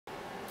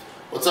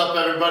What's up,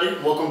 everybody?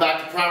 Welcome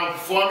back to Primal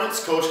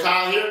Performance. Coach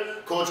Kyle here,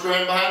 Coach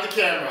Graham behind the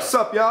camera. What's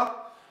up, y'all?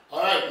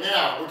 Alright,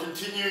 now we're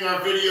continuing our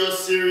video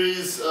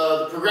series,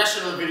 the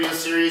progression of the video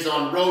series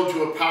on Road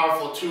to a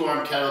Powerful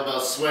 2-Arm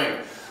Kettlebell Swing.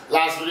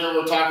 Last video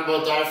we were talking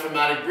about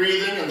diaphragmatic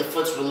breathing and the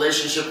foot's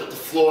relationship with the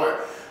floor.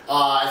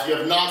 If you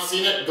have not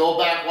seen it, go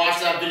back,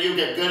 watch that video,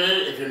 get good at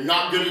it. If you're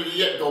not good at it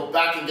yet, go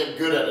back and get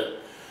good at it.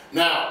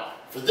 Now,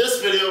 for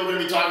this video, we're going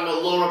to be talking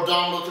about lower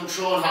abdominal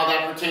control and how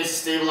that pertains to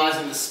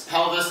stabilizing the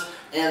pelvis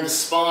and the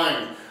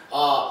spine.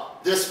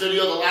 This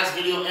video, the last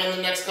video, and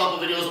the next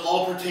couple videos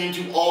all pertain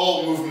to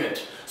all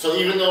movement. So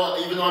even though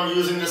I'm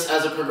using this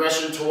as a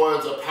progression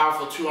towards a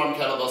powerful 2-arm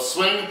kettlebell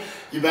swing,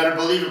 you better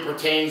believe it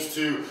pertains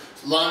to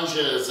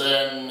lunges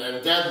and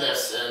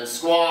deadlifts and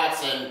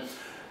squats and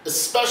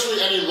especially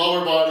any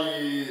lower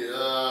body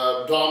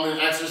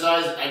dominant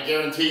exercise. I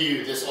guarantee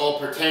you this all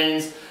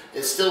pertains.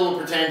 It still will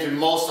pertain to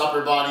most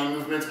upper body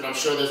movements, but I'm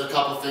sure there's a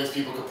couple things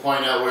people could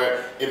point out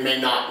where it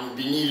may not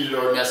be needed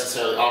or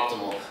necessarily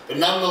optimal. But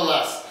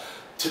nonetheless,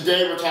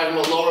 today we're talking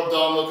about lower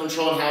abdominal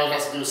control and how it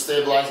has to do with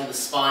stabilizing the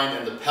spine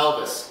and the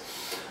pelvis.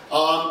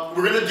 We're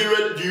going to do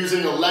it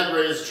using a leg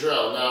raise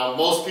drill. Now,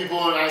 most people,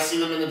 when I see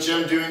them in the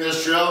gym doing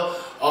this drill,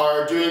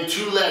 are doing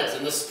 2 legs,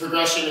 and this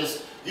progression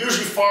is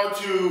usually far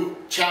too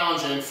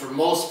challenging for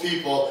most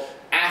people,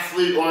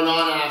 athlete or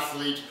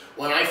non-athlete,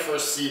 when I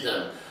first see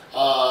them.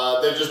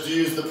 They just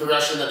use the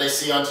progression that they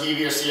see on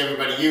TV or see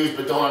everybody use,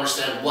 but don't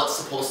understand what's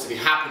supposed to be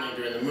happening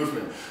during the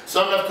movement. So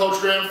I'm going to have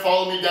Coach Graham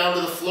follow me down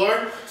to the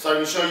floor so I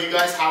can show you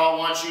guys how I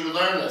want you to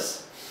learn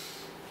this.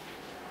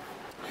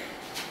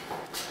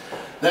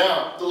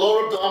 Now, the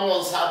lower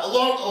abdominals have,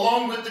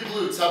 along with the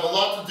glutes, have a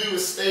lot to do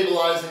with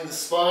stabilizing the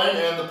spine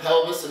and the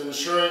pelvis and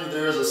ensuring that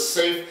there is a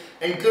safe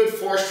and good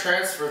force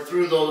transfer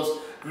through those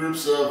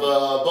groups of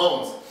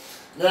bones.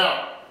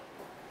 Now,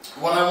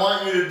 what I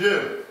want you to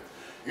do,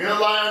 you're going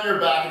to lie on your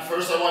back, and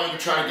first I want you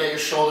to try to get your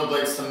shoulder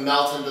blades to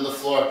melt into the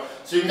floor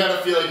so you can kind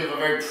of feel like you have a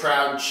very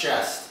proud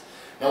chest.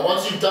 Now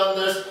once you've done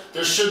this,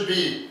 there should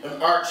be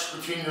an arch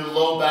between your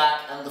low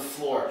back and the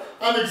floor.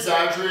 I'm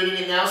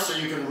exaggerating it now so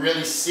you can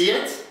really see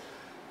it.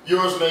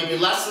 Yours may be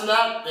less than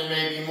that, it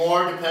may be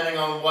more depending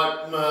on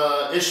what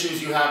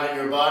issues you have in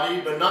your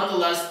body, but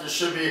nonetheless there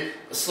should be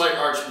a slight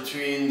arch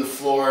between the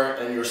floor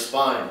and your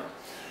spine,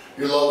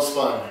 your low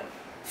spine.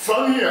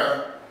 From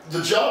here,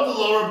 the job the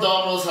lower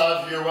abdominals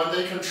have here when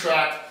they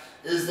contract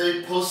is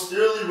they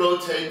posteriorly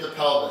rotate the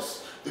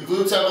pelvis. The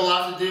glutes have a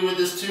lot to do with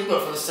this too,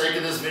 but for the sake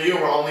of this video,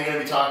 we're only going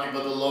to be talking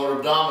about the lower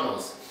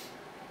abdominals.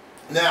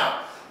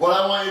 Now, what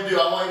I want you to do,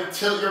 I want you to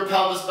tilt your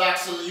pelvis back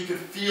so that you can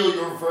feel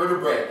your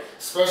vertebrae,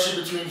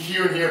 especially between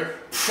here and here,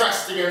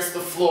 pressed against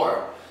the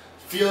floor.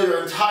 Feel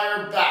your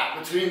entire back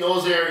between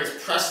those areas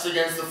pressed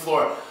against the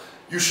floor.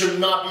 You should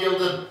not be able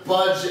to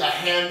budge a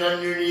hand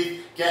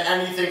underneath, get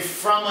anything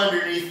from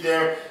underneath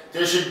there.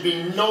 There should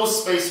be no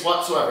space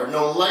whatsoever,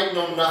 no light,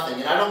 no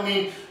nothing. And I don't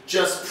mean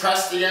just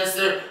pressed against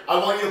there. I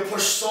want you to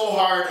push so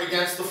hard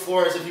against the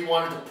floor as if you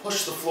wanted to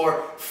push the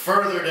floor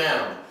further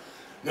down.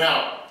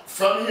 Now,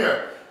 from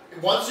here,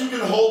 once you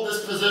can hold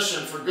this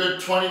position for good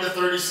 20 to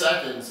 30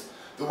 seconds,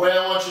 the way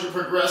I want you to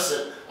progress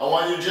it, I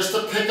want you just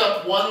to pick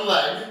up one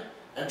leg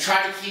and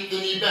try to keep the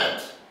knee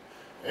bent.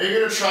 And you're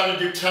going to try to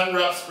do 10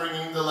 reps,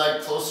 bringing the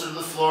leg closer to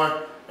the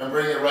floor and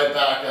bring it right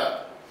back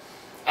up.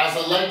 As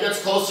the leg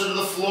gets closer to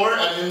the floor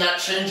and in that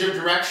change of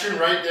direction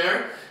right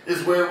there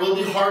is where it will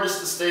be hardest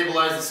to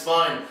stabilize the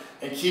spine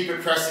and keep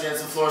it pressed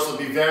against the floor. So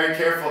be very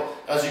careful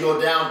as you go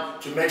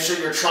down to make sure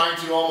you're trying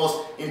to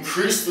almost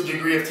increase the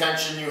degree of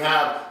tension you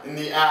have in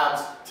the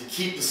abs to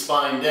keep the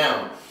spine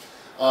down.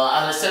 As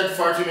I said,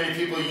 far too many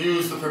people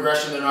use the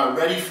progression they're not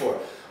ready for.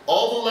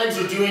 All the legs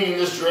are doing in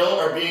this drill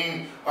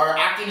are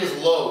acting as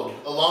load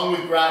along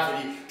with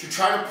gravity to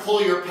try to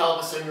pull your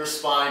pelvis and your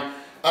spine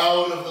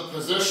out of the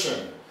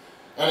position.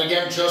 And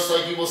again, just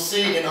like you will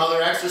see in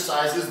other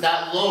exercises,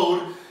 that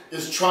load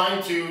is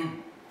trying to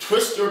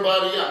twist your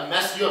body up,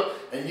 mess you up,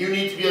 and you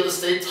need to be able to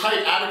stay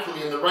tight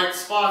adequately in the right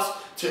spots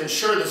to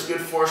ensure this good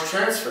force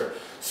transfer.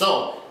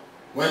 So,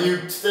 when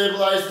you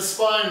stabilize the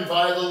spine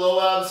via the low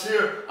abs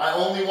here, I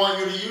only want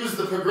you to use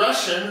the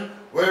progression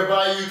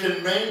whereby you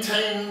can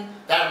maintain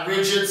that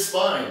rigid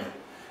spine.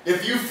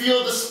 If you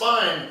feel the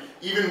spine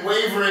even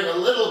wavering a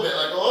little bit,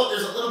 like, oh,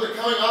 there's a little bit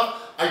coming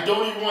up, I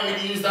don't even want you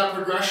to use that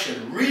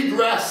progression.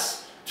 Regress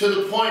to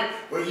the point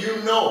where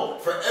you know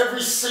for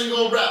every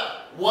single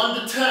rep, 1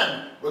 to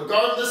 10,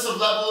 regardless of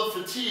level of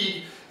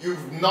fatigue,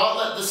 you've not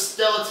let the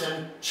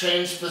skeleton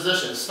change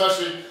position,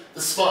 especially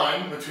the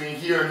spine between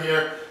here and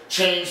here,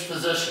 change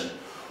position.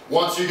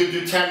 Once you can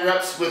do 10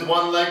 reps with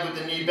one leg with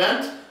the knee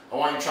bent, I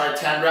want you to try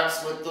 10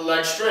 reps with the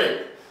leg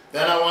straight.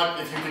 Then I want,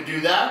 if you can do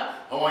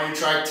that, I want you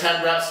to try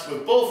 10 reps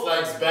with both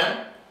legs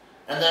bent,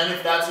 and then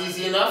if that's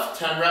easy enough,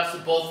 10 reps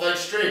with both legs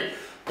straight.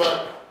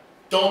 But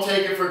don't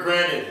take it for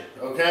granted,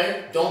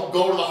 okay? Don't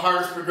go to the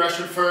hardest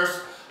progression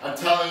first. I'm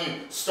telling you,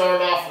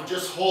 start off with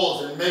just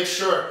holds and make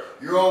sure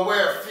you're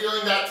aware,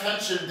 feeling that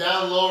tension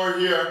down lower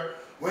here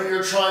when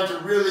you're trying to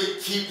really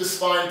keep the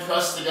spine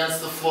pressed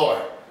against the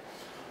floor.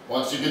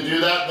 Once you can do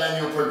that,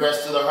 then you'll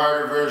progress to the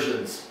harder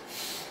versions.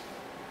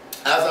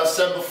 As I've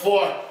said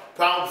before,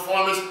 Primal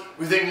Performance,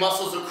 we think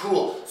muscles are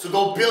cool, so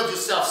go build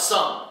yourself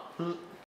some.